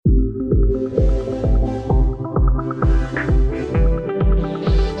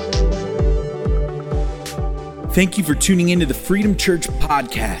Thank you for tuning into the Freedom Church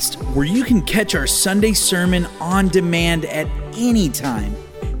podcast, where you can catch our Sunday sermon on demand at any time.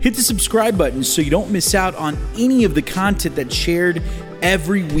 Hit the subscribe button so you don't miss out on any of the content that's shared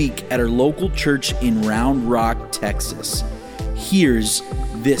every week at our local church in Round Rock, Texas. Here's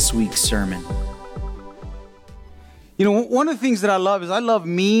this week's sermon. You know, one of the things that I love is I love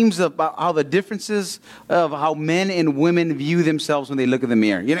memes about how the differences of how men and women view themselves when they look in the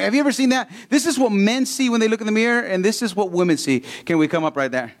mirror. You know, have you ever seen that? This is what men see when they look in the mirror, and this is what women see. Can we come up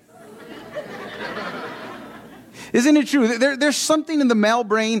right there? Isn't it true? There's something in the male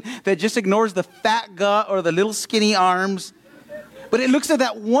brain that just ignores the fat gut or the little skinny arms. But it looks at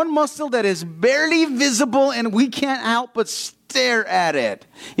that one muscle that is barely visible, and we can't help but stare at it.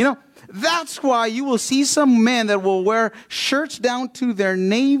 You know, that's why you will see some men that will wear shirts down to their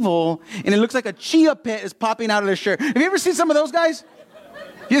navel, and it looks like a chia pet is popping out of their shirt. Have you ever seen some of those guys?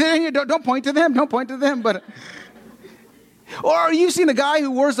 Don't point to them. Don't point to them. But or you've seen a guy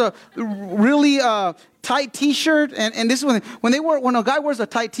who wears a really tight T-shirt, and this is when a guy wears a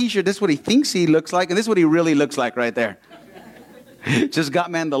tight T-shirt, this is what he thinks he looks like, and this is what he really looks like right there. Just got,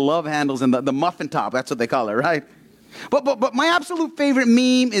 man, the love handles and the muffin top. That's what they call it, right? But my absolute favorite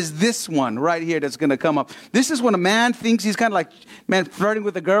meme is this one right here that's going to come up. This is when a man thinks he's kind of like, man, flirting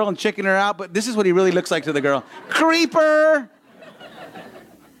with a girl and checking her out, but this is what he really looks like to the girl. Creeper!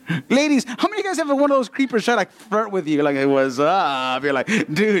 Ladies, how many of you guys have one of those creepers try to like flirt with you like it was up? You're like,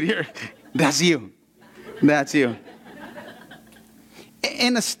 dude, that's you. That's you.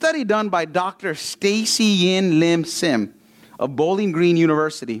 In a study done by Dr. Stacy Yin Lim Sim of Bowling Green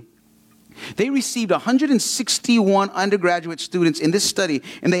University, they received 161 undergraduate students in this study,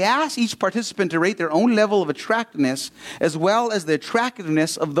 and they asked each participant to rate their own level of attractiveness as well as the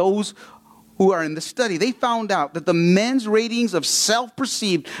attractiveness of those who are in the study. They found out that the men's ratings of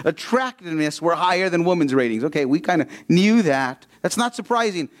self-perceived attractiveness were higher than women's ratings. Okay, we kind of knew that. That's not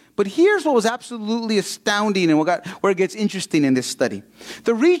surprising. But here's what was absolutely astounding and where it gets interesting in this study.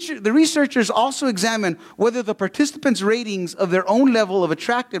 The researchers also examined whether the participants' ratings of their own level of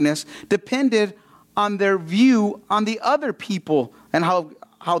attractiveness depended on their view on the other people and how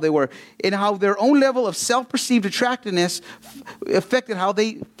they were, and how their own level of self-perceived attractiveness affected how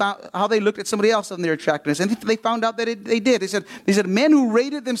they looked at somebody else and their attractiveness. And they found out that they did. They said men who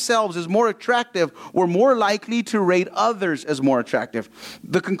rated themselves as more attractive were more likely to rate others as more attractive.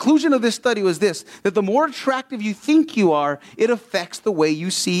 The conclusion of this study was this: that the more attractive you think you are, it affects the way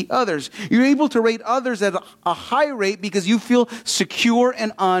you see others. You're able to rate others at a high rate because you feel secure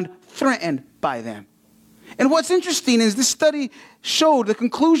and unthreatened by them. And what's interesting is this study showed, the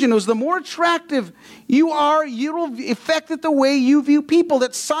conclusion was the more attractive you are, you'll affect the way you view people.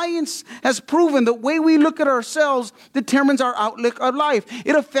 That science has proven the way we look at ourselves determines our outlook on life.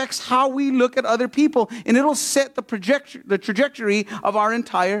 It affects how we look at other people, and it'll set the trajectory of our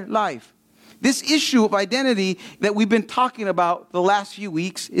entire life. This issue of identity that we've been talking about the last few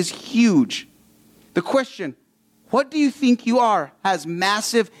weeks is huge. The question, what do you think you are, has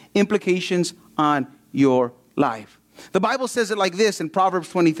massive implications on your life. The Bible says it like this in Proverbs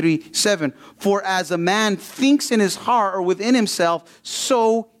 23:7. For as a man thinks in his heart or within himself,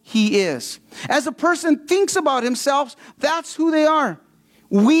 so he is. As a person thinks about himself, that's who they are.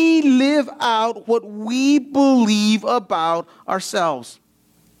 We live out what we believe about ourselves.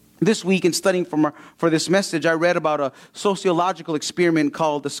 This week in studying for this message, I read about a sociological experiment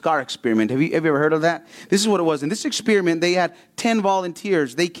called the SCAR experiment. Have you ever heard of that? This is what it was. In this experiment, they had 10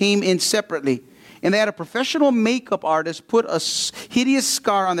 volunteers. They came in separately. And they had a professional makeup artist put a hideous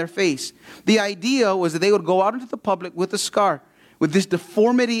scar on their face. The idea was that they would go out into the public with a scar, with this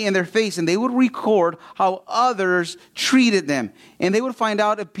deformity in their face, and they would record how others treated them. And they would find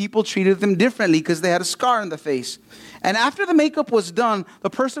out if people treated them differently because they had a scar on the face. And after the makeup was done, the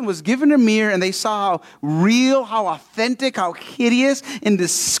person was given a mirror, and they saw how real, how authentic, how hideous and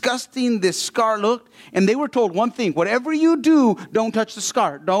disgusting this scar looked. And they were told one thing: whatever you do, don't touch the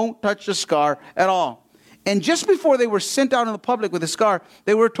scar. Don't touch the scar at all. And just before they were sent out in the public with the scar,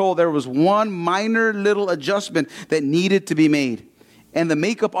 they were told there was one minor little adjustment that needed to be made. And the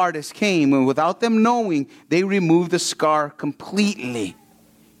makeup artist came, and without them knowing, they removed the scar completely.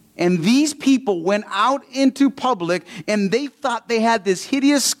 And these people went out into public, and they thought they had this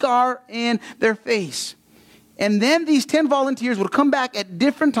hideous scar in their face. And then these 10 volunteers would come back at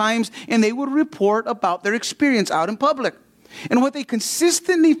different times, and they would report about their experience out in public. And what they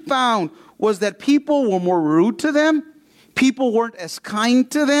consistently found was that people were more rude to them. People weren't as kind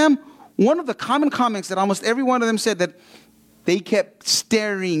to them. One of the common comments that almost every one of them said that they kept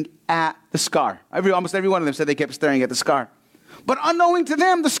staring at the scar. Almost every one of them said they kept staring at the scar. But unknowing to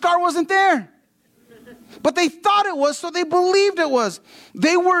them, the scar wasn't there. But they thought it was, so they believed it was.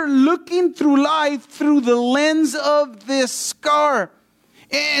 They were looking through life through the lens of this scar.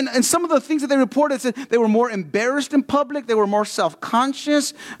 And some of the things that they reported said they were more embarrassed in public. They were more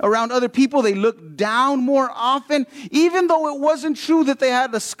self-conscious around other people. They looked down more often. Even though it wasn't true that they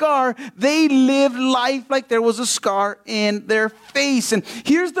had a scar, they lived life like there was a scar in their face. And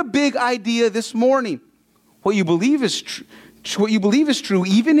here's the big idea this morning. What you believe is true,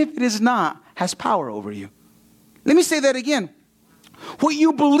 even if it is not, has power over you. Let me say that again. What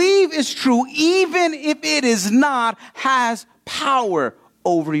you believe is true, even if it is not, has power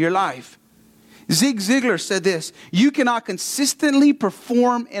over your life. Zig Ziglar said this: you cannot consistently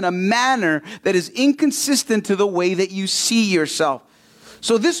perform in a manner that is inconsistent to the way that you see yourself.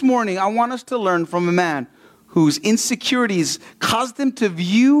 So this morning, I want us to learn from a man whose insecurities caused him to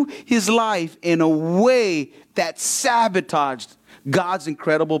view his life in a way that sabotaged God's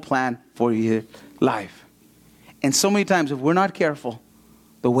incredible plan for your life. And so many times, if we're not careful,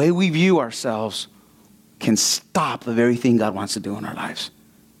 the way we view ourselves can stop the very thing God wants to do in our lives.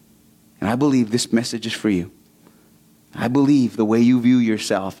 And I believe this message is for you. I believe the way you view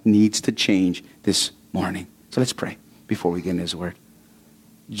yourself needs to change this morning. So let's pray before we get into His Word.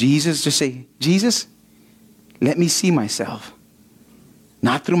 Jesus, just say, Jesus, let me see myself,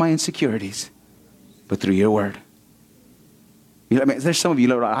 not through my insecurities, but through your Word. You know, I mean, there's some of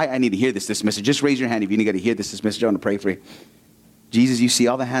you, I need to hear this message. Just raise your hand if you need to hear this message. I want to pray for you. Jesus, you see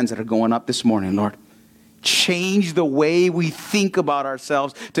all the hands that are going up this morning, Lord. Change the way we think about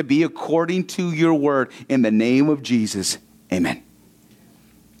ourselves to be according to your word. In the name of Jesus, amen.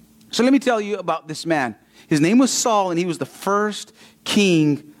 So let me tell you about this man. His name was Saul, and he was the first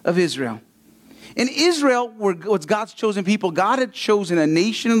king of Israel. And Israel was God's chosen people. God had chosen a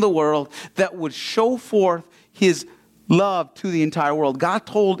nation in the world that would show forth his love to the entire world. God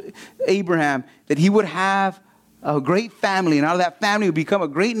told Abraham that he would have a great family, and out of that family would become a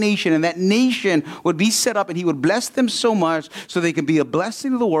great nation, and that nation would be set up, and he would bless them so much so they can be a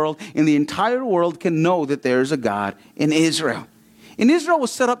blessing to the world, and the entire world can know that there's a God in Israel. And Israel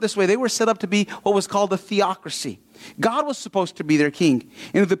was set up this way. They were set up to be what was called a theocracy. God was supposed to be their king.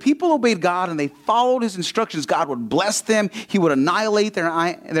 And if the people obeyed God and they followed his instructions, God would bless them. He would annihilate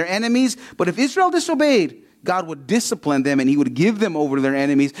their enemies. But if Israel disobeyed, God would discipline them, and he would give them over to their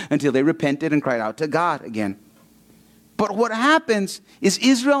enemies until they repented and cried out to God again. But what happens is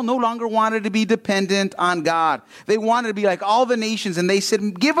Israel no longer wanted to be dependent on God. They wanted to be like all the nations, and they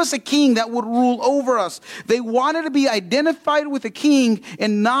said, give us a king that would rule over us. They wanted to be identified with a king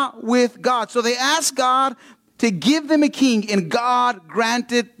and not with God. So they asked God to give them a king, and God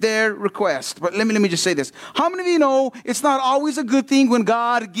granted their request. But let me just say this. How many of you know it's not always a good thing when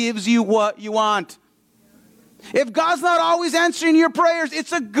God gives you what you want? If God's not always answering your prayers,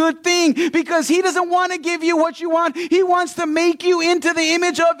 it's a good thing, because he doesn't want to give you what you want. He wants to make you into the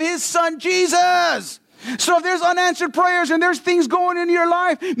image of his son, Jesus. So if there's unanswered prayers and there's things going in your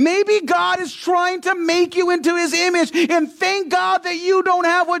life, maybe God is trying to make you into his image, and thank God that you don't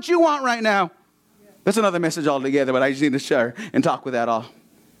have what you want right now. That's another message altogether, but I just need to share and talk with that all.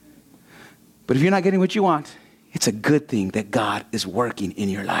 But if you're not getting what you want, it's a good thing that God is working in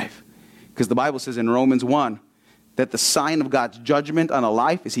your life. Because the Bible says in Romans 1, that the sign of God's judgment on a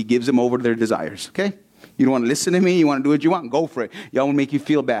life is he gives them over to their desires, okay? You don't want to listen to me, you want to do what you want, go for it. Y'all will make you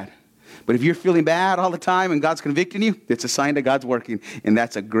feel bad. But if you're feeling bad all the time and God's convicting you, it's a sign that God's working, and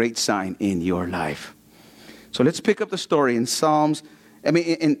that's a great sign in your life. So let's pick up the story in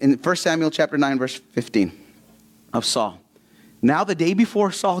in 1 Samuel chapter 9, verse 15 of Saul. Now the day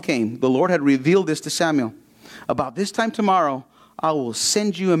before Saul came, the Lord had revealed this to Samuel. About this time tomorrow, I will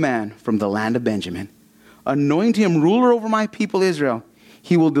send you a man from the land of Benjamin. Anoint him ruler over my people Israel.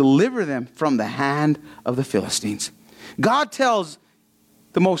 He will deliver them from the hand of the Philistines. God tells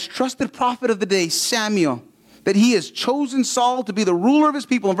the most trusted prophet of the day, Samuel, that he has chosen Saul to be the ruler of his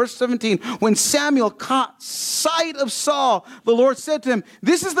people. In verse 17, when Samuel caught sight of Saul, the Lord said to him,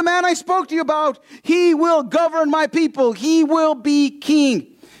 this is the man I spoke to you about. He will govern my people. He will be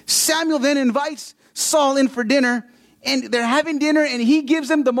king. Samuel then invites Saul in for dinner. And they're having dinner, and he gives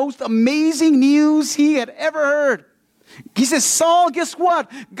them the most amazing news he had ever heard. He says, Saul, guess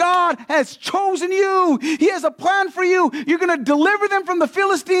what? God has chosen you. He has a plan for you. You're going to deliver them from the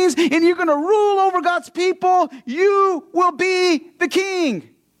Philistines, and you're going to rule over God's people. You will be the king.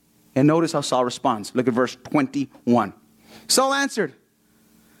 And notice how Saul responds. Look at verse 21. Saul answered,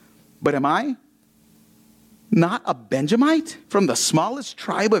 but am I not a Benjamite from the smallest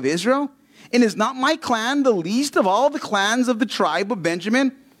tribe of Israel? And is not my clan the least of all the clans of the tribe of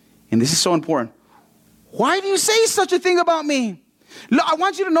Benjamin? And this is so important. Why do you say such a thing about me? Look, I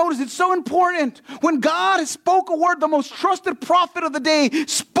want you to notice it's so important. When God spoke a word, the most trusted prophet of the day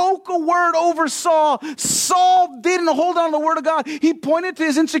spoke a word over Saul. Saul didn't hold on to the word of God. He pointed to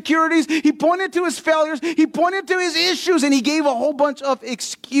his insecurities. He pointed to his failures. He pointed to his issues, and he gave a whole bunch of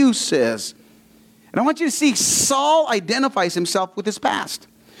excuses. And I want you to see Saul identifies himself with his past,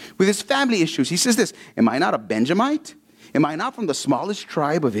 with his family issues. He says this, am I not a Benjamite? Am I not from the smallest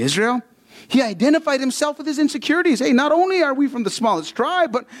tribe of Israel? He identified himself with his insecurities. Hey, not only are we from the smallest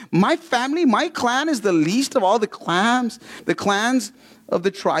tribe, but my family, my clan is the least of all the clans of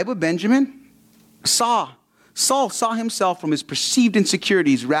the tribe of Benjamin. Saul saw himself from his perceived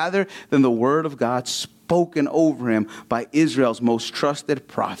insecurities rather than the word of God spoken over him by Israel's most trusted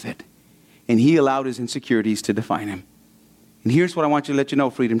prophet. And he allowed his insecurities to define him. And here's what I want you to let you know,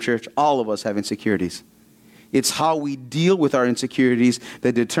 Freedom Church. All of us have insecurities. It's how we deal with our insecurities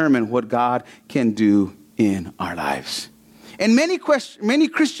that determine what God can do in our lives. And many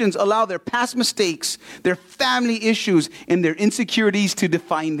Christians allow their past mistakes, their family issues, and their insecurities to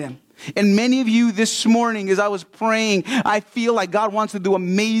define them. And many of you this morning, as I was praying, I feel like God wants to do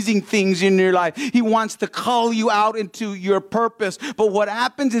amazing things in your life. He wants to call you out into your purpose. But what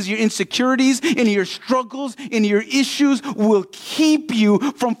happens is your insecurities and your struggles and your issues will keep you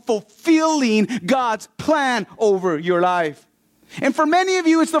from fulfilling God's plan over your life. And for many of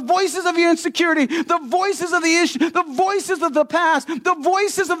you, it's the voices of your insecurity, the voices of the issue, the voices of the past, the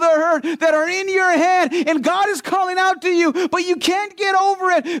voices of the hurt that are in your head. And God is calling out to you, but you can't get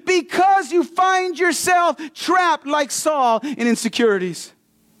over it because you find yourself trapped like Saul in insecurities.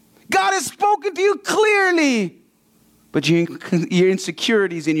 God has spoken to you clearly, but your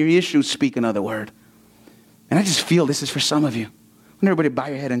insecurities and your issues speak another word. And I just feel this is for some of you. I want everybody to bow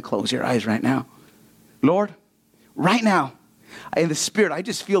your head and close your eyes right now. Lord, right now, in the spirit, I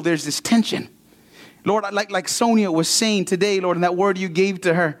just feel there's this tension. Lord, like Sonia was saying today, Lord, in that word you gave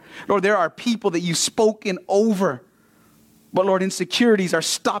to her. Lord, there are people that you've spoken over. But Lord, insecurities are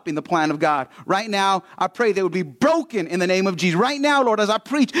stopping the plan of God. Right now, I pray they would be broken in the name of Jesus. Right now, Lord, as I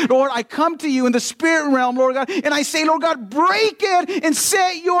preach, Lord, I come to you in the spirit realm, Lord God, and I say, Lord God, break it and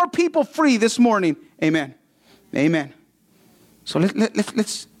set your people free this morning. Amen. Amen. So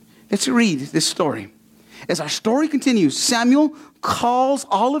let's read this story. As our story continues, Samuel calls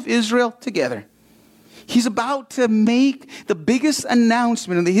all of Israel together. He's about to make the biggest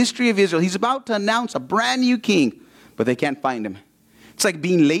announcement in the history of Israel. He's about to announce a brand new king, but they can't find him. It's like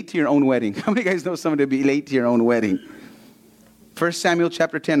being late to your own wedding. How many of you guys know someone to be late to your own wedding? 1 Samuel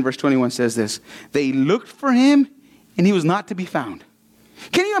chapter 10, verse 21 says this. They looked for him, and he was not to be found.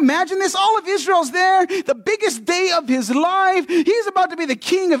 Can you imagine this? All of Israel's there, the biggest day of his life. He's about to be the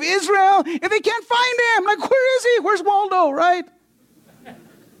king of Israel, and they can't find him. Like, where is he? Where's Waldo, right?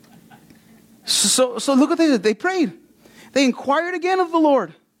 So look what they did. They prayed. They inquired again of the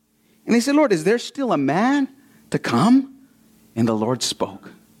Lord. And they said, Lord, is there still a man to come? And the Lord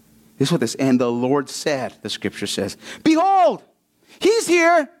spoke. This is what this, and the Lord said, the scripture says, behold, he's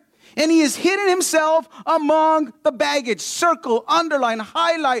here. And he has hidden himself among the baggage. Circle, underline,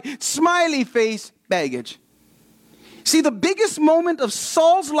 highlight, smiley face, baggage. See, the biggest moment of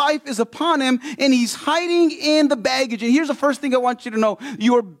Saul's life is upon him, and he's hiding in the baggage. And here's the first thing I want you to know.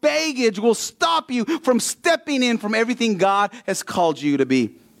 Your baggage will stop you from stepping in from everything God has called you to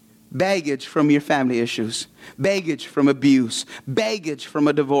be. Baggage from your family issues, baggage from abuse, baggage from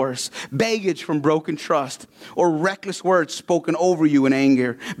a divorce, baggage from broken trust or reckless words spoken over you in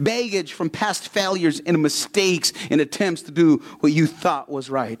anger, baggage from past failures and mistakes and attempts to do what you thought was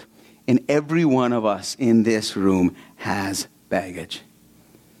right. And every one of us in this room has baggage.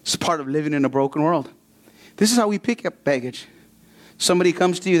 It's part of living in a broken world. This is how we pick up baggage. Somebody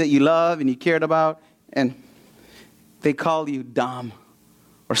comes to you that you love and you cared about, and they call you dumb.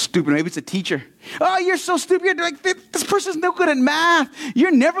 Or stupid. Maybe it's a teacher. Oh, you're so stupid. You're like, this person's no good at math.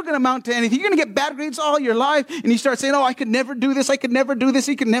 You're never going to amount to anything. You're going to get bad grades all your life. And you start saying, oh, I could never do this. I could never do this.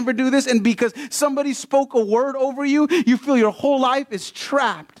 He could never do this. And because somebody spoke a word over you, you feel your whole life is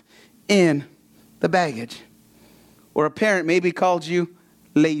trapped in the baggage. Or a parent maybe called you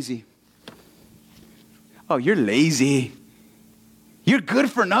lazy. Oh, you're lazy. You're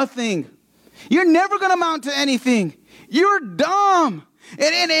good for nothing. You're never going to amount to anything. You're dumb.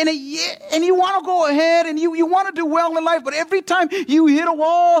 And you want to go ahead and you want to do well in life, but every time you hit a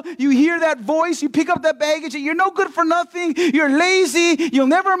wall, you hear that voice, you pick up that baggage, and you're no good for nothing, you're lazy, you'll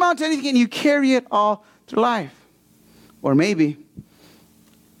never amount to anything, and you carry it all through life. Or maybe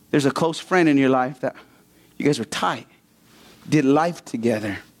there's a close friend in your life that you guys were tight, did life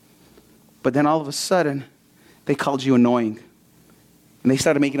together, but then all of a sudden, they called you annoying. And they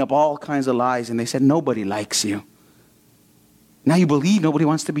started making up all kinds of lies, and they said, nobody likes you. Now you believe nobody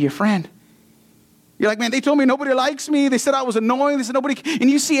wants to be your friend. You're like, man, they told me nobody likes me. They said I was annoying. They said nobody. And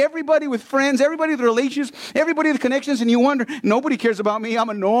you see everybody with friends, everybody with relationships, everybody with connections, and you wonder, nobody cares about me. I'm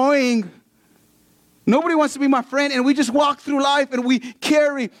annoying. Nobody wants to be my friend. And we just walk through life and we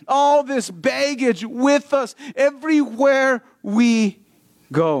carry all this baggage with us everywhere we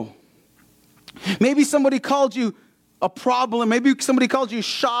go. Maybe somebody called you a problem. Maybe somebody called you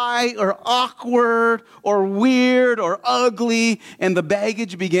shy or awkward or weird or ugly, and the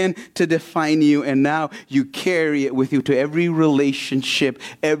baggage began to define you, and now you carry it with you to every relationship,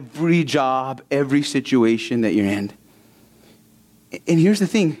 every job, every situation that you're in. And here's the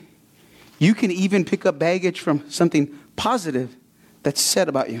thing. You can even pick up baggage from something positive that's said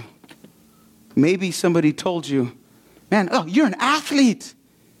about you. Maybe somebody told you, man, oh, you're an athlete.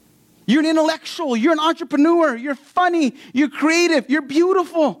 You're an intellectual. You're an entrepreneur. You're funny. You're creative. You're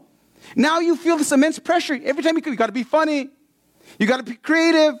beautiful. Now you feel this immense pressure. Every time you got to be funny. You got to be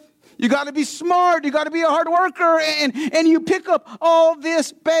creative. You got to be smart. You got to be a hard worker. And you pick up all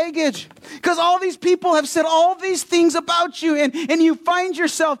this baggage. Because all these people have said all these things about you. And you find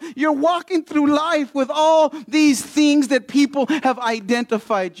yourself, you're walking through life with all these things that people have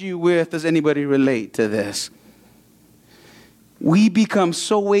identified you with. Does anybody relate to this? We become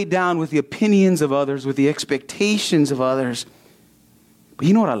so weighed down with the opinions of others, with the expectations of others. But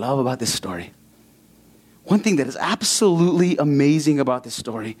you know what I love about this story? One thing that is absolutely amazing about this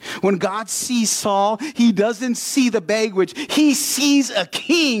story. When God sees Saul, he doesn't see the baggage. He sees a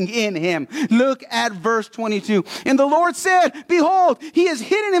king in him. Look at verse 22. And the Lord said, behold, he has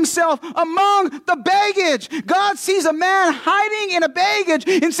hidden himself among the baggage. God sees a man hiding in a baggage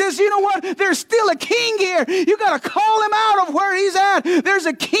and says, you know what? There's still a king here. You got to call him out of where he's at. There's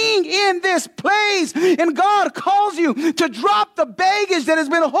a king in this place. And God calls you to drop the baggage that has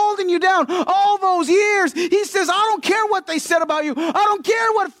been holding you down all those years. He says, I don't care what they said about you. I don't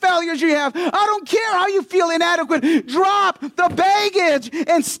care what failures you have. I don't care how you feel inadequate. Drop the baggage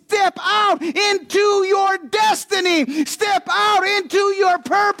and step out into your destiny. Step out into your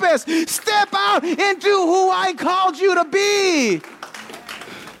purpose. Step out into who I called you to be.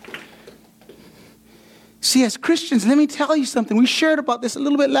 See, as Christians, let me tell you something. We shared about this a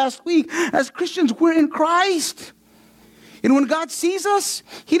little bit last week. As Christians, we're in Christ. And when God sees us,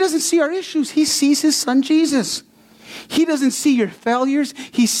 he doesn't see our issues. He sees his son, Jesus. He doesn't see your failures.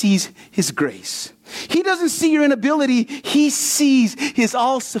 He sees his grace. He doesn't see your inability. He sees his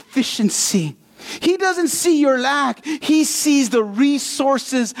all-sufficiency. He doesn't see your lack. He sees the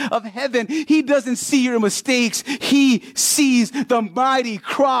resources of heaven. He doesn't see your mistakes. He sees the mighty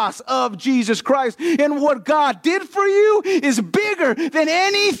cross of Jesus Christ. And what God did for you is bigger than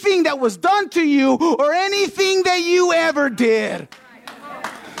anything that was done to you or anything that you ever did.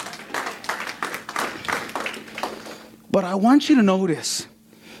 But I want you to notice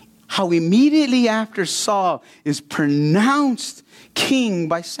how immediately after Saul is pronounced king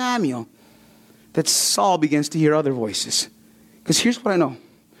by Samuel, that Saul begins to hear other voices. Because here's what I know.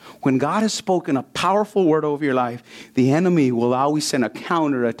 When God has spoken a powerful word over your life, the enemy will always send a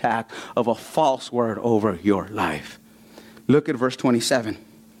counterattack of a false word over your life. Look at verse 27.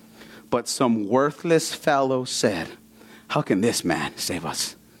 But some worthless fellow said, how can this man save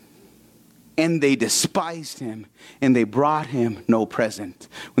us? And they despised him, and they brought him no present.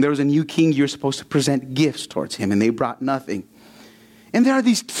 When there was a new king, you're supposed to present gifts towards him, and they brought nothing. And there are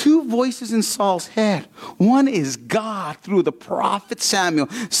these two voices in Saul's head. One is God through the prophet Samuel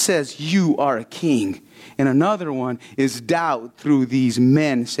says, you are a king. And another one is doubt through these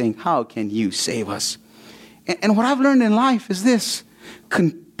men saying, how can you save us? And what I've learned in life is this.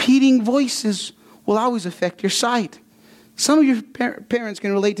 Competing voices will always affect your sight. Some of your parents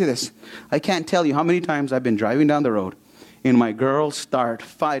can relate to this. I can't tell you how many times I've been driving down the road and my girls start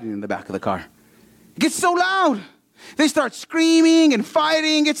fighting in the back of the car. It gets so loud. They start screaming and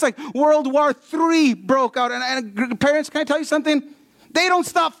fighting. It's like World War III broke out. And parents, can I tell you something? They don't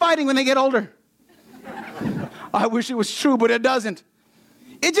stop fighting when they get older. I wish it was true, but it doesn't.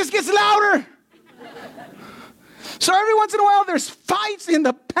 It just gets louder. So every once in a while, there's fights in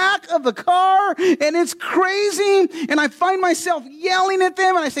the back of the car, and it's crazy. And I find myself yelling at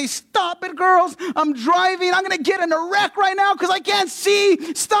them, and I say, stop it, girls. I'm driving. I'm going to get in a wreck right now because I can't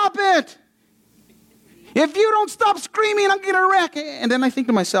see. Stop it. If you don't stop screaming, I'm going to wreck. And then I think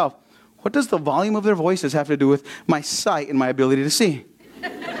to myself, what does the volume of their voices have to do with my sight and my ability to see?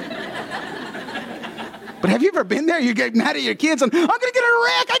 But have you ever been there? You get mad at your kids and, I'm going to get in a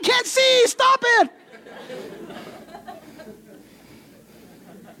wreck. I can't see. Stop it.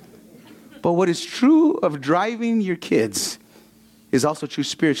 But what is true of driving your kids is also true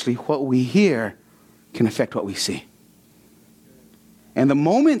spiritually. What we hear can affect what we see. And the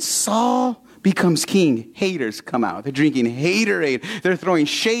moment Saul becomes king, haters come out. They're drinking haterade. They're throwing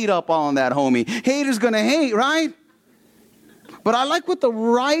shade up on that homie. Haters gonna hate, right? But I like what the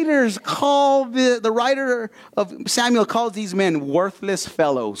writers call, the writer of Samuel calls these men worthless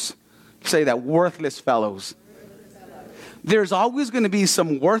fellows. Say that, worthless fellows. There's always going to be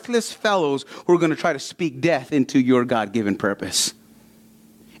some worthless fellows who are going to try to speak death into your God-given purpose.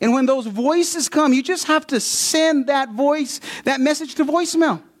 And when those voices come, you just have to send that message to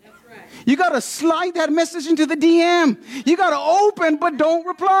voicemail. That's right. You got to slide that message into the DM. You got to open, but don't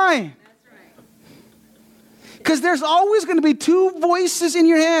reply. Because there's always going to be two voices in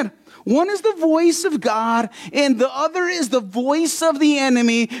your head. One is the voice of God, and the other is the voice of the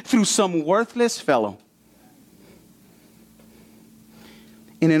enemy through some worthless fellow.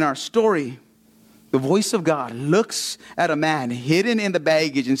 And in our story, the voice of God looks at a man hidden in the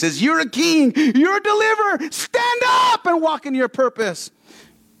baggage and says, you're a king, you're a deliverer, stand up and walk in your purpose.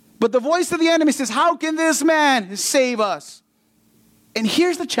 But the voice of the enemy says, how can this man save us? And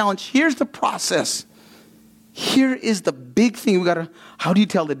here's the challenge, here's the process. Here is the big thing. How do you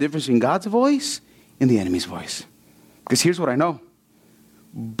tell the difference between God's voice and the enemy's voice? Because here's what I know.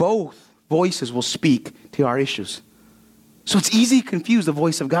 Both voices will speak to our issues. So it's easy to confuse the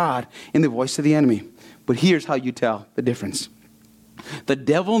voice of God and the voice of the enemy. But here's how you tell the difference. The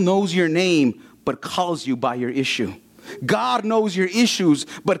devil knows your name, but calls you by your issue. God knows your issues,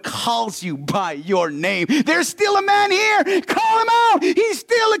 but calls you by your name. There's still a man here. Call him out. He's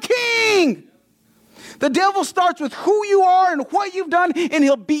still a king. The devil starts with who you are and what you've done, and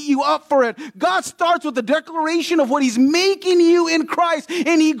he'll beat you up for it. God starts with the declaration of what he's making you in Christ,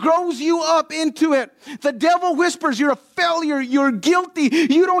 and he grows you up into it. The devil whispers, you're a failure, you're guilty,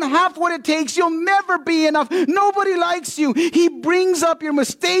 you don't have what it takes, you'll never be enough, nobody likes you. He brings up your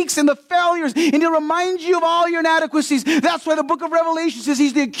mistakes and the failures, and he'll remind you of all your inadequacies. That's why the book of Revelation says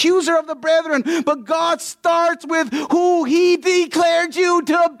he's the accuser of the brethren. But God starts with who he declared you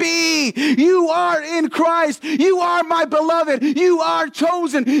to be. You are in Christ. You are my beloved. You are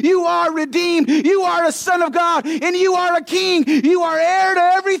chosen. You are redeemed. You are a son of God, and you are a king. You are heir to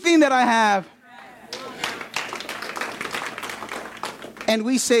everything that I have. And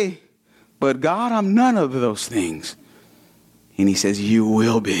we say, but God, I'm none of those things. And he says, you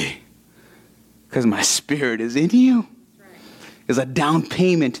will be, because my spirit is in you. There's a down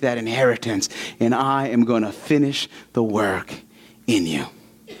payment to that inheritance, and I am going to finish the work in you.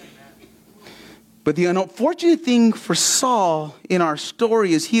 But the unfortunate thing for Saul in our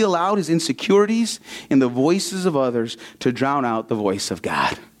story is he allowed his insecurities and the voices of others to drown out the voice of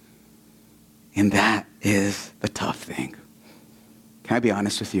God. And that is the tough thing. Can I be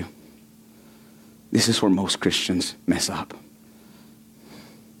honest with you? This is where most Christians mess up.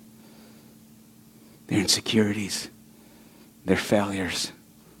 Their insecurities, their failures,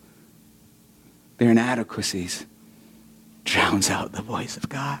 their inadequacies drowns out the voice of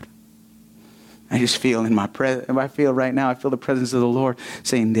God. I just feel I feel right now, I feel the presence of the Lord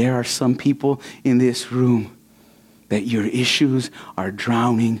saying there are some people in this room that your issues are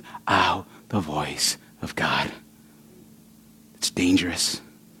drowning out the voice of God. It's dangerous.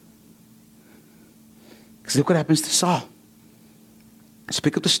 Because look what happens to Saul. Let's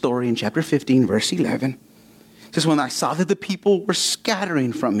pick up the story in chapter 15, verse 11. It says, when I saw that the people were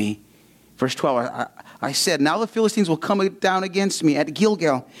scattering from me, verse 12, I said, now the Philistines will come down against me at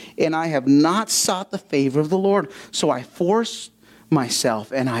Gilgal, and I have not sought the favor of the Lord. So I forced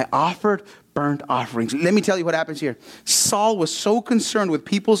myself, and I offered burnt offerings. Let me tell you what happens here. Saul was so concerned with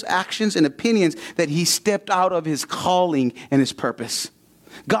people's actions and opinions that he stepped out of his calling and his purpose.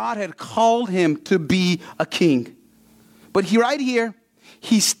 God had called him to be a king. But right here,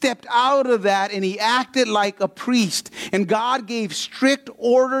 he stepped out of that and he acted like a priest. And God gave strict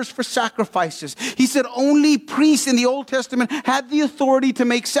orders for sacrifices. He said only priests in the Old Testament had the authority to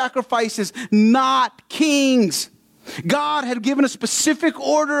make sacrifices, not kings. God had given a specific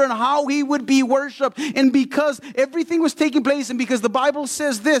order on how he would be worshiped. And because everything was taking place, and because the Bible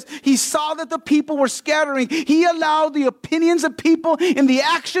says this, he saw that the people were scattering. He allowed the opinions of people and the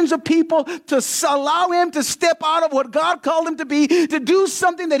actions of people to allow him to step out of what God called him to be, to do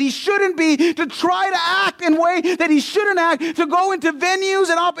something that he shouldn't be, to try to act in a way that he shouldn't act, to go into venues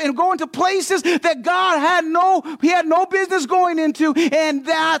and go into places that God had no business going into. And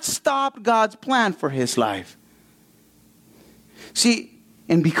that stopped God's plan for his life. See,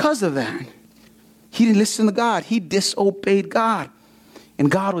 and because of that, he didn't listen to God. He disobeyed God. And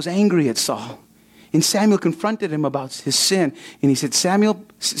God was angry at Saul. And Samuel confronted him about his sin. And he said, Samuel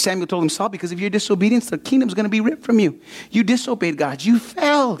told him, Saul, because of your disobedience, the kingdom is going to be ripped from you. You disobeyed God. You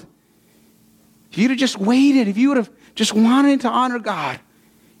failed. If you'd have just waited, if you would have just wanted to honor God.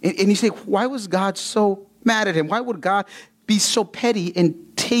 And you say, why was God so mad at him? Why would God be so petty and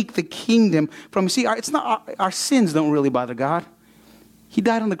take the kingdom from him? See, it's not our sins don't really bother God. He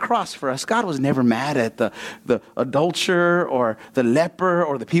died on the cross for us. God was never mad at the adulterer or the leper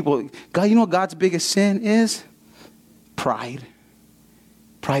or the people. God, you know what God's biggest sin is? Pride.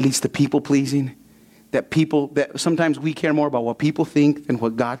 Pride leads to people pleasing. That sometimes we care more about what people think than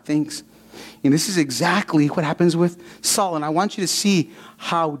what God thinks. And this is exactly what happens with Saul. And I want you to see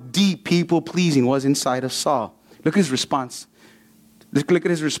how deep people pleasing was inside of Saul. Look at his response. Look at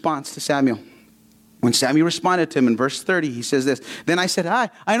his response to Samuel. When Samuel responded to him in verse 30, he says this. Then I said,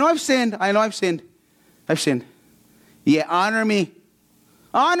 I know I've sinned. I know I've sinned. I've sinned. Yeah, honor me.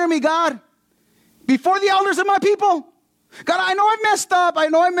 Honor me, God. Before the elders of my people. God, I know I've messed up. I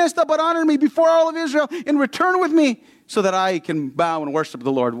know I messed up, but honor me before all of Israel and return with me so that I can bow and worship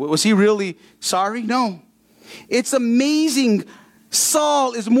the Lord. Was he really sorry? No. It's amazing.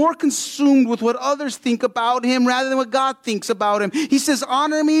 Saul is more consumed with what others think about him rather than what God thinks about him. He says,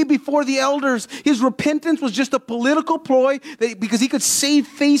 honor me before the elders. His repentance was just a political ploy because he could save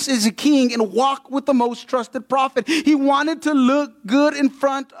face as a king and walk with the most trusted prophet. He wanted to look good in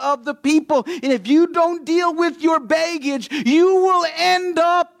front of the people. And if you don't deal with your baggage, you will end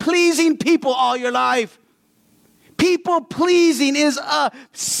up pleasing people all your life. People pleasing is a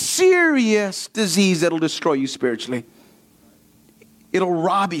serious disease that'll destroy you spiritually. It'll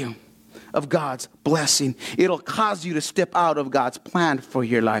rob you of God's blessing. It'll cause you to step out of God's plan for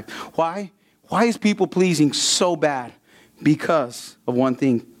your life. Why? Why is people pleasing so bad? Because of one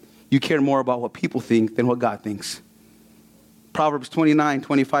thing. You care more about what people think than what God thinks. Proverbs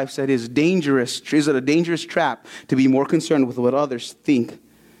 29:25 said, is it a dangerous trap to be more concerned with what others think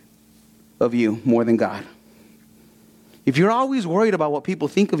of you more than God? If you're always worried about what people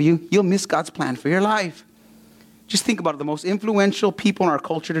think of you, you'll miss God's plan for your life. Just think about it. The most influential people in our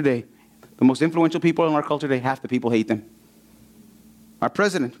culture today, half the people hate them. Our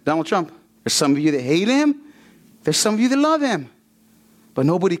president, Donald Trump. There's some of you that hate him. There's some of you that love him. But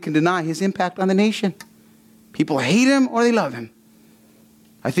nobody can deny his impact on the nation. People hate him or they love him.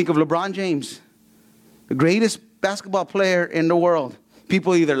 I think of LeBron James, the greatest basketball player in the world.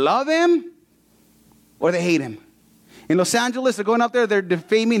 People either love him or they hate him. In Los Angeles, they're going up there, they're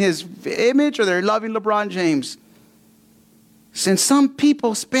defaming his image or they're loving LeBron James. Since some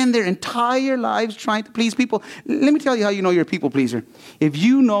people spend their entire lives trying to please people, let me tell you how you know you're a people pleaser. If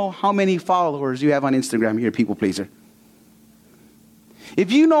you know how many followers you have on Instagram, you're a people pleaser.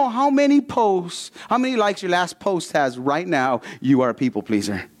 If you know how many posts, how many likes your last post has right now, you are a people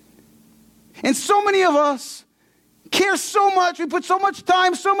pleaser. And so many of us care so much. We put so much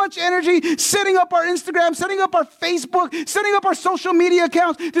time, so much energy setting up our Instagram, setting up our Facebook, setting up our social media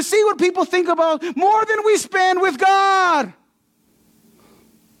accounts to see what people think about more than we spend with God.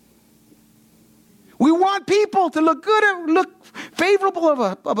 We want people to look good and look favorable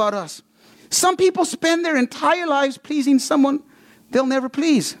about us. Some people spend their entire lives pleasing someone they'll never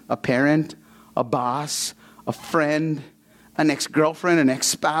please. A parent, a boss, a friend, an ex-girlfriend, an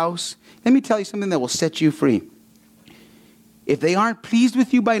ex-spouse. Let me tell you something that will set you free. If they aren't pleased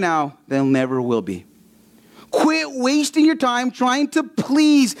with you by now, they'll never will be. Quit wasting your time trying to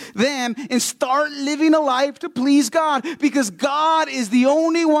please them and start living a life to please God, because God is the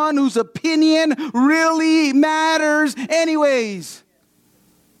only one whose opinion really matters anyways.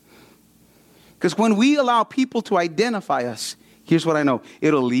 Because when we allow people to identify us, here's what I know.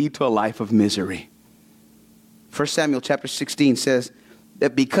 It'll lead to a life of misery. 1 Samuel chapter 16 says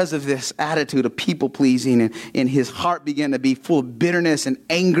that because of this attitude of people pleasing and his heart began to be full of bitterness and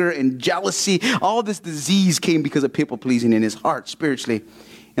anger and jealousy, all this disease came because of people pleasing in his heart spiritually.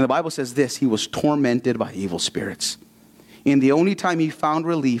 And the Bible says this, he was tormented by evil spirits. And the only time he found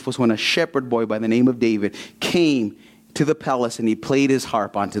relief was when a shepherd boy by the name of David came to the palace and he played his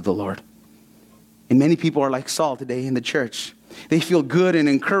harp unto the Lord. And many people are like Saul today in the church. They feel good and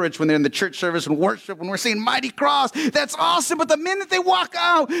encouraged when they're in the church service and worship, when we're saying Mighty Cross. That's awesome. But the minute they walk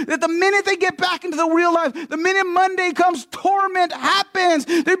out, the minute they get back into the real life, the minute Monday comes, torment happens.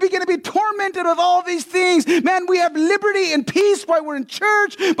 They begin to be tormented with all these things. Man, we have liberty and peace while we're in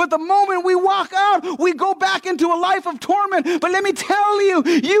church. But the moment we walk out, we go back into a life of torment. But let me tell you,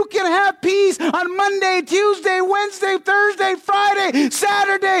 you can have peace on Monday, Tuesday, Wednesday, Thursday, Friday,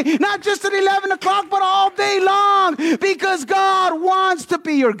 Saturday, not just at 11 o'clock, but all day long, because God wants to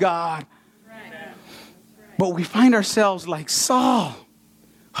be your God. Right. But we find ourselves like Saul.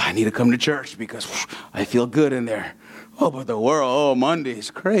 I need to come to church because I feel good in there. Oh, but the world,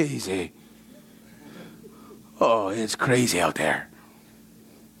 Monday's crazy. Oh, it's crazy out there.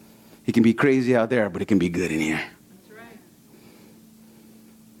 It can be crazy out there, but it can be good in here. That's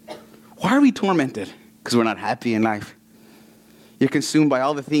right. Why are we tormented? Because we're not happy in life. You're consumed by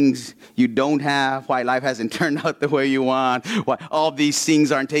all the things you don't have, why life hasn't turned out the way you want, why all these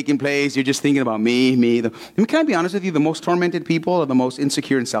things aren't taking place. You're just thinking about me. Can I be honest with you? The most tormented people are the most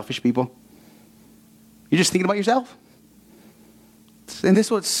insecure and selfish people. You're just thinking about yourself. And this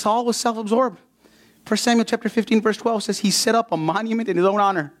is what Saul was self-absorbed. 1 Samuel chapter 15, verse 12 says he set up a monument in his own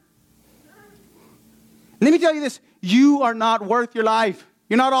honor. Let me tell you this. You are not worth your life.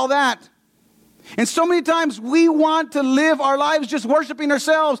 You're not all that. And so many times we want to live our lives just worshiping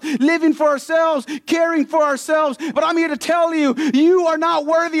ourselves, living for ourselves, caring for ourselves. But I'm here to tell you, you are not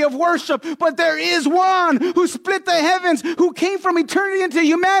worthy of worship. But there is one who split the heavens, who came from eternity into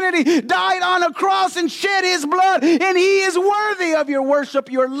humanity, died on a cross and shed his blood. And he is worthy of your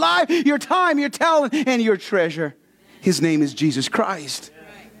worship, your life, your time, your talent, and your treasure. His name is Jesus Christ.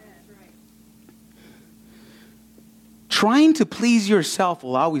 Trying to please yourself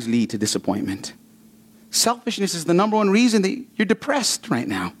will always lead to disappointment. Selfishness is the number one reason that you're depressed right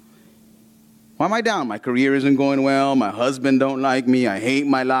now. Why am I down? My career isn't going well. My husband don't like me. I hate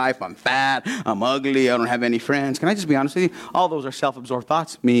my life. I'm fat. I'm ugly. I don't have any friends. Can I just be honest with you? All those are self-absorbed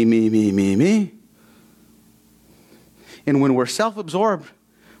thoughts. Me, me, me, me, me. And when we're self-absorbed,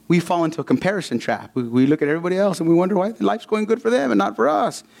 we fall into a comparison trap. We look at everybody else and we wonder why life's going good for them and not for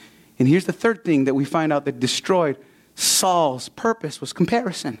us. And here's the third thing that we find out that destroyed Saul's purpose was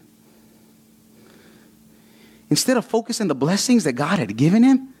comparison. Instead of focusing on the blessings that God had given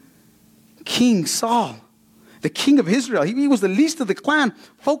him, King Saul, the king of Israel, he was the least of the clan,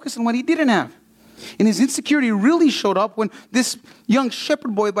 focused on what he didn't have. And his insecurity really showed up when this young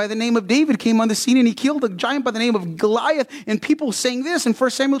shepherd boy by the name of David came on the scene and he killed a giant by the name of Goliath. And people sang this in 1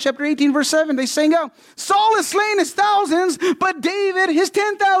 Samuel chapter 18, verse 7. They sang out, Saul has slain his thousands, but David his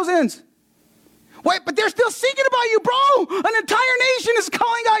 10,000s. Wait, but they're still singing about you, bro. An entire nation is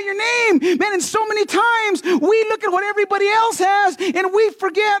calling out your name. Man, and so many times we look at what everybody else has and we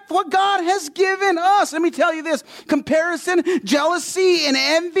forget what God has given us. Let me tell you this. Comparison, jealousy, and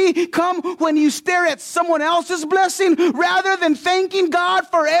envy come when you stare at someone else's blessing rather than thanking God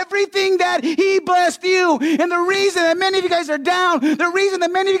for everything that he blessed you. And the reason that many of you guys are down, the reason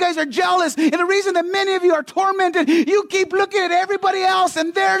that many of you guys are jealous, and the reason that many of you are tormented, you keep looking at everybody else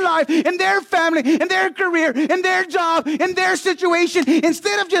and their life and their family and their career, and their job, and their situation,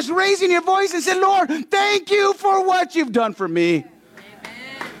 instead of just raising your voice and say, Lord, thank you for what you've done for me.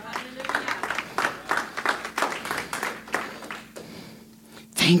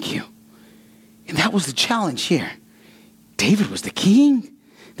 Thank you. And that was the challenge here. David was the king.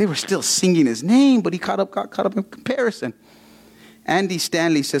 They were still singing his name, but he got caught up in comparison. Andy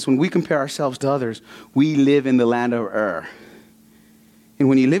Stanley says, when we compare ourselves to others, we live in the land of Ur. And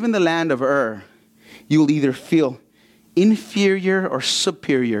when you live in the land of Ur, you'll either feel inferior or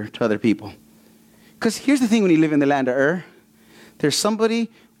superior to other people. Because here's the thing when you live in the land of Ur, there's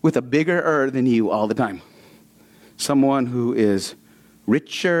somebody with a bigger Ur than you all the time. Someone who is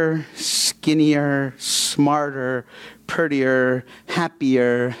richer, skinnier, smarter, prettier,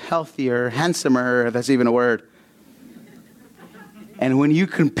 happier, healthier, handsomer, if that's even a word. And when you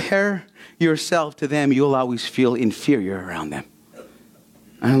compare yourself to them, you'll always feel inferior around them.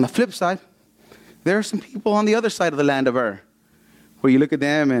 And on the flip side, there are some people on the other side of the land of Ur, where you look at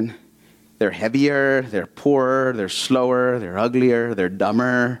them and they're heavier, they're poorer, they're slower, they're uglier, they're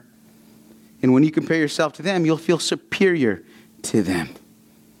dumber. And when you compare yourself to them, you'll feel superior to them.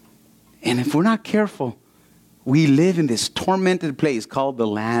 And if we're not careful, we live in this tormented place called the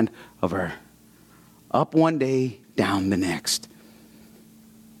land of Ur. Up one day, down the next.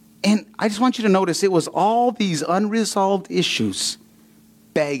 And I just want you to notice it was all these unresolved issues,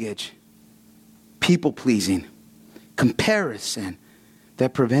 baggage, people-pleasing, comparison,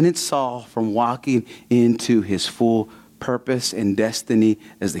 that prevented Saul from walking into his full purpose and destiny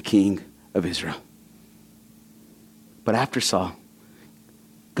as the king of Israel. But after Saul,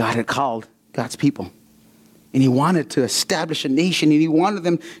 God had called God's people. And he wanted to establish a nation, and he wanted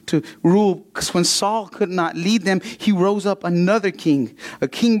them to rule. Because when Saul could not lead them, he rose up another king, a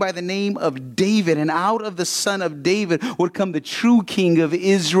king by the name of David. And out of the son of David would come the true king of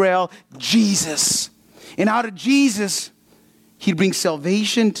Israel, Jesus. And out of Jesus, he'd bring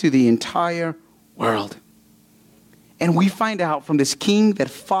salvation to the entire world. And we find out from this king that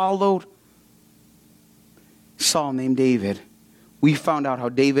followed Saul named David, we found out how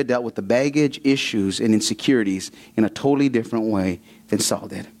David dealt with the baggage, issues, and insecurities in a totally different way than Saul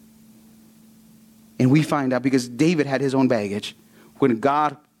did. And we find out because David had his own baggage. When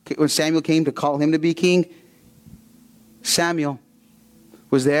Samuel came to call him to be king, Samuel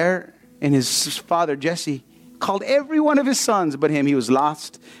was there and his father Jesse called every one of his sons but him. He was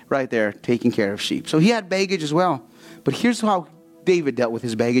lost right there taking care of sheep. So he had baggage as well. But here's how David dealt with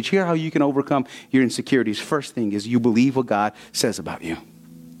his baggage. Here's how you can overcome your insecurities. First thing is you believe what God says about you.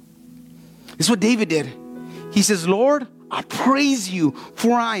 This is what David did. He says, Lord, I praise you,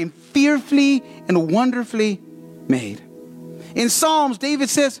 for I am fearfully and wonderfully made. In Psalms, David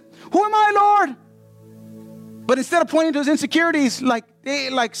says, who am I, Lord? But instead of pointing to his insecurities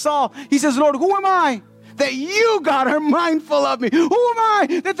like Saul, he says, Lord, who am I that you, God, are mindful of me? Who am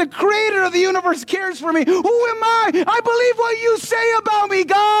I that the creator of the universe cares for me? Who am I? I believe what you say about me,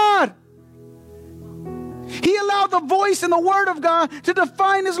 God. He allowed the voice and the word of God to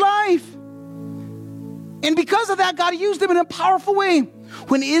define his life. And because of that, God used him in a powerful way.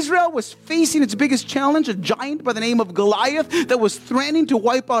 When Israel was facing its biggest challenge, a giant by the name of Goliath that was threatening to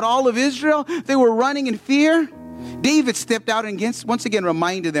wipe out all of Israel, they were running in fear. David stepped out and once again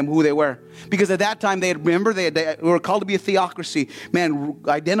reminded them who they were. Because at that time, they were called to be a theocracy,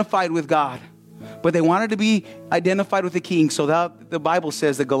 identified with God. But they wanted to be identified with the king. So the Bible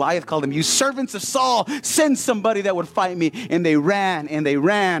says that Goliath called them, you servants of Saul, send somebody that would fight me. And they ran and they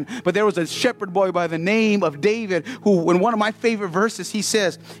ran. But there was a shepherd boy by the name of David who, in one of my favorite verses, he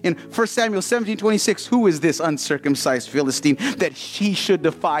says in 1 Samuel 17:26, who is this uncircumcised Philistine that he should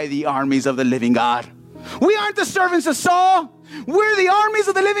defy the armies of the living God? We aren't the servants of Saul. We're the armies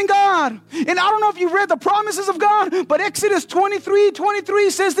of the living God. And I don't know if you've read the promises of God, but Exodus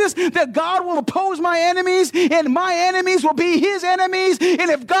 23:23 says this, that God will oppose my enemies and my enemies will be his enemies. And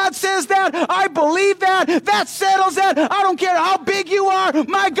if God says that, I believe that. That settles that. I don't care how big you are.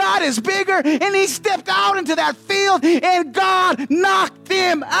 My God is bigger. And he stepped out into that field and God knocked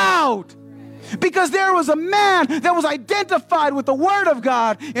him out. Because there was a man that was identified with the word of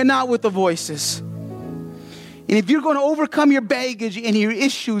God and not with the voices. And if you're going to overcome your baggage and your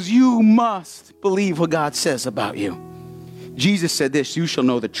issues, you must believe what God says about you. Jesus said this, you shall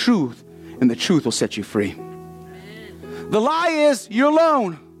know the truth, and the truth will set you free. The lie is you're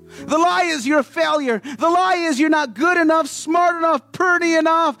alone. The lie is you're a failure. The lie is you're not good enough, smart enough, pretty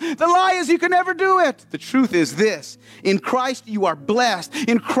enough. The lie is you can never do it. The truth is this. In Christ you are blessed.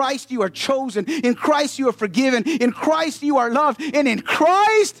 In Christ you are chosen. In Christ you are forgiven. In Christ you are loved. And in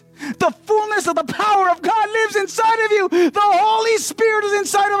Christ, the fullness of the power of God lives inside of you. The Holy Spirit is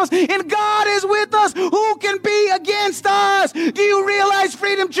inside of us. And God is with us. Who can be against us? Do you realize,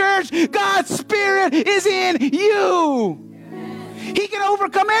 Freedom Church, God's Spirit is in you. He can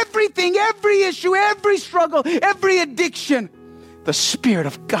overcome everything, every issue, every struggle, every addiction. The Spirit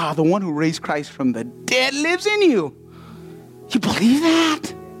of God, the one who raised Christ from the dead, lives in you. You believe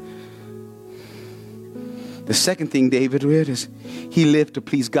that? The second thing David did is he lived to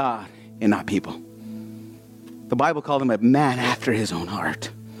please God and not people. The Bible called him a man after his own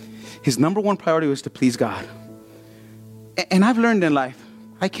heart. His number one priority was to please God. And I've learned in life,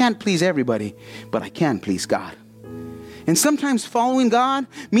 I can't please everybody, but I can please God. And sometimes following God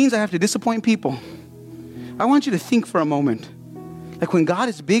means I have to disappoint people. I want you to think for a moment. Like when God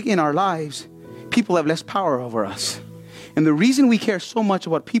is big in our lives, people have less power over us. And the reason we care so much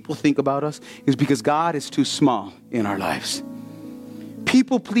about what people think about us is because God is too small in our lives.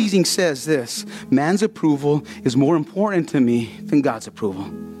 People pleasing says this, man's approval is more important to me than God's approval.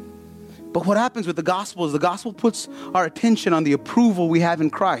 But what happens with the gospel is the gospel puts our attention on the approval we have in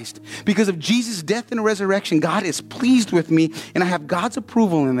Christ. Because of Jesus' death and resurrection, God is pleased with me and I have God's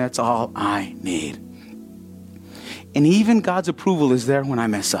approval and that's all I need. And even God's approval is there when I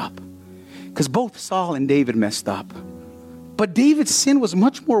mess up. Because both Saul and David messed up. But David's sin was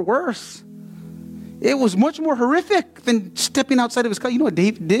much more worse. It was much more horrific than stepping outside of his God. You know what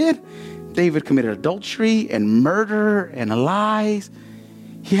David did? David committed adultery and murder and lies.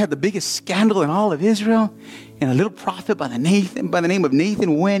 He had the biggest scandal in all of Israel. And a little prophet by the name of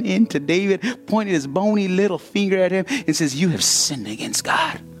Nathan went into David, pointed his bony little finger at him and says, you have sinned against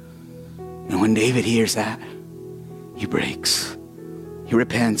God. And when David hears that, he breaks. He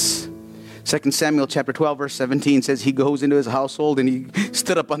repents. 2 Samuel chapter 12 verse 17 says he goes into his household and he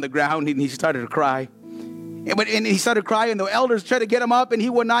stood up on the ground and he started to cry. And he started crying. The elders tried to get him up and he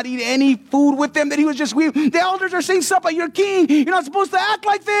would not eat any food with them. That he was just weeping. The elders are saying, "Supper, you're king. You're not supposed to act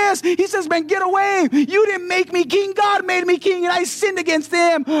like this." He says, "Man, get away. You didn't make me king. God made me king and I sinned against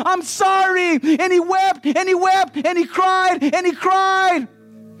him. I'm sorry." And he wept and he wept and he cried and he cried.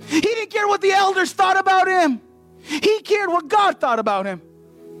 He didn't care what the elders thought about him. He cared what God thought about him.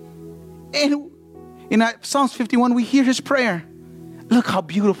 And in Psalms 51, we hear his prayer. Look how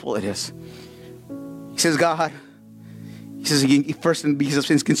beautiful it is. He says, God, he says, first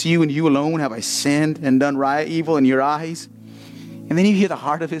against you and you alone have I sinned and done evil in your eyes. And then you hear the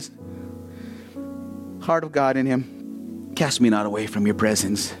heart of his heart of God in him. Cast me not away from your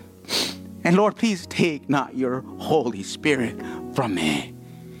presence. And Lord, please take not your Holy Spirit from me.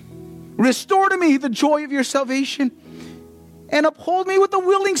 Restore to me the joy of your salvation and uphold me with a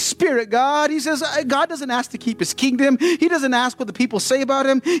willing spirit, God. He says, God doesn't ask to keep his kingdom. He doesn't ask what the people say about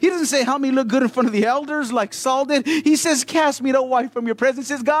him. He doesn't say, help me look good in front of the elders like Saul did. He says, cast me not away from your presence.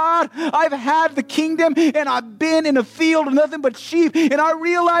 He says, God, I've had the kingdom and I've been in a field of nothing but sheep. And I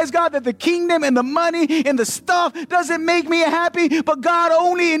realize, God, that the kingdom and the money and the stuff doesn't make me happy. But God,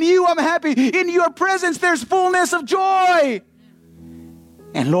 only in you I'm happy. In your presence there's fullness of joy.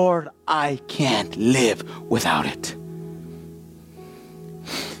 And Lord, I can't live without it.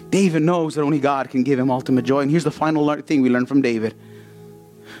 David knows that only God can give him ultimate joy. And here's the final thing we learn from David.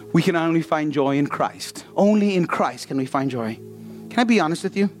 We can only find joy in Christ. Only in Christ can we find joy. Can I be honest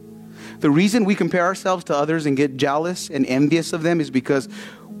with you? The reason we compare ourselves to others and get jealous and envious of them is because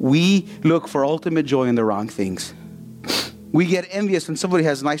we look for ultimate joy in the wrong things. We get envious when somebody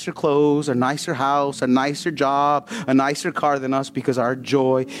has nicer clothes, a nicer house, a nicer job, a nicer car than us because our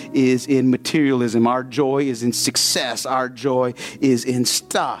joy is in materialism. Our joy is in success. Our joy is in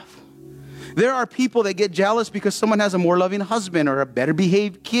stuff. There are people that get jealous because someone has a more loving husband or a better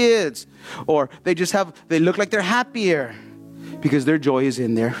behaved kids, or they look like they're happier because their joy is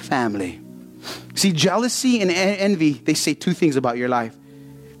in their family. See, jealousy and envy, they say two things about your life.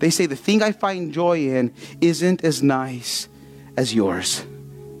 They say the thing I find joy in isn't as nice as yours.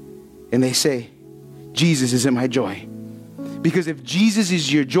 And they say, Jesus isn't my joy. Because if Jesus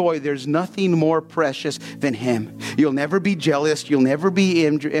is your joy, there's nothing more precious than him. You'll never be jealous, you'll never be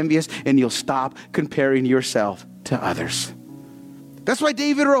envious, and you'll stop comparing yourself to others. That's why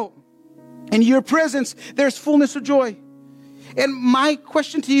David wrote, in your presence, there's fullness of joy. And my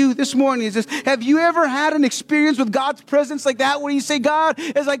question to you this morning is this: have you ever had an experience with God's presence like that, where you say, God,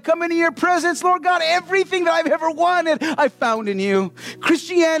 as I come into your presence, Lord God, everything that I've ever wanted, I found in you?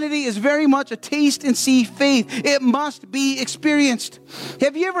 Christianity is very much a taste and see faith. It must be experienced.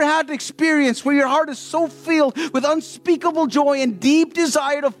 Have you ever had an experience where your heart is so filled with unspeakable joy and deep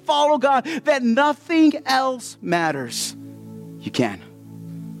desire to follow God that nothing else matters? You can.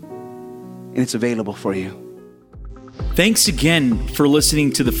 And it's available for you. Thanks again for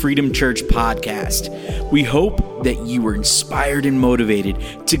listening to the Freedom Church podcast. We hope that you were inspired and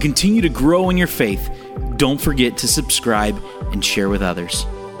motivated to continue to grow in your faith. Don't forget to subscribe and share with others.